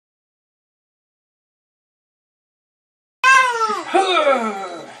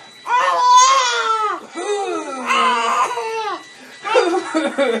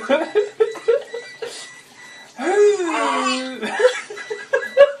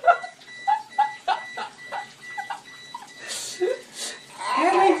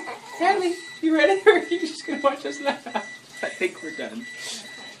Hadley, you ready, or are you just gonna watch us laugh? I think we're done.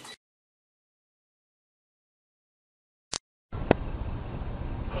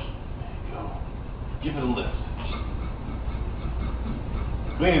 Give it a lift.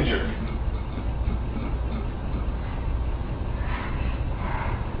 Clean and jerk.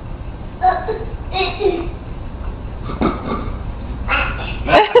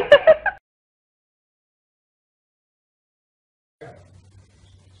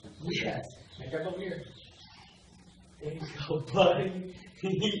 Yes. Back up over here. There you go, buddy.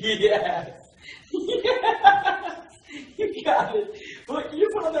 Yes. Yes. You got it. Look, can you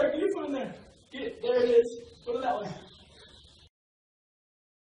put on there? Can you put on there? There it is. Put on that one.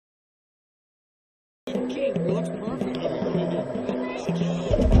 Okay, looks perfect.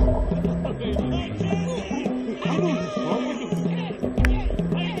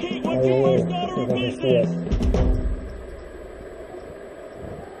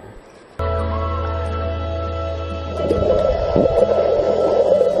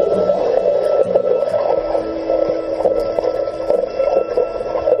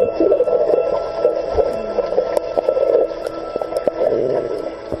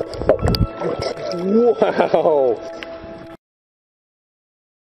 Wow!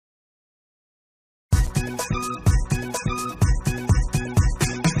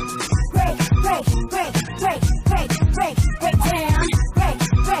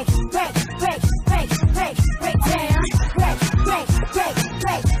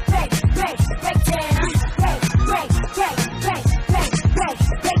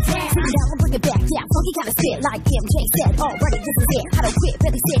 Like MJ said, already this is it. I don't quit,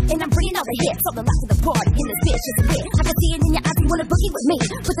 really sick, and I'm bringing all the hits. All the life of the party, and this bitch is a hit. I can see it in your eyes, you wanna boogie with me.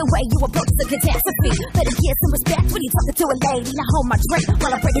 But the way you approach is a catastrophe. Better get some respect when you talking to a lady. Now hold my drink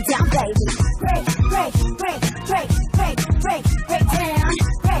while I break it down, baby. Break, break, break, break, break, break, break.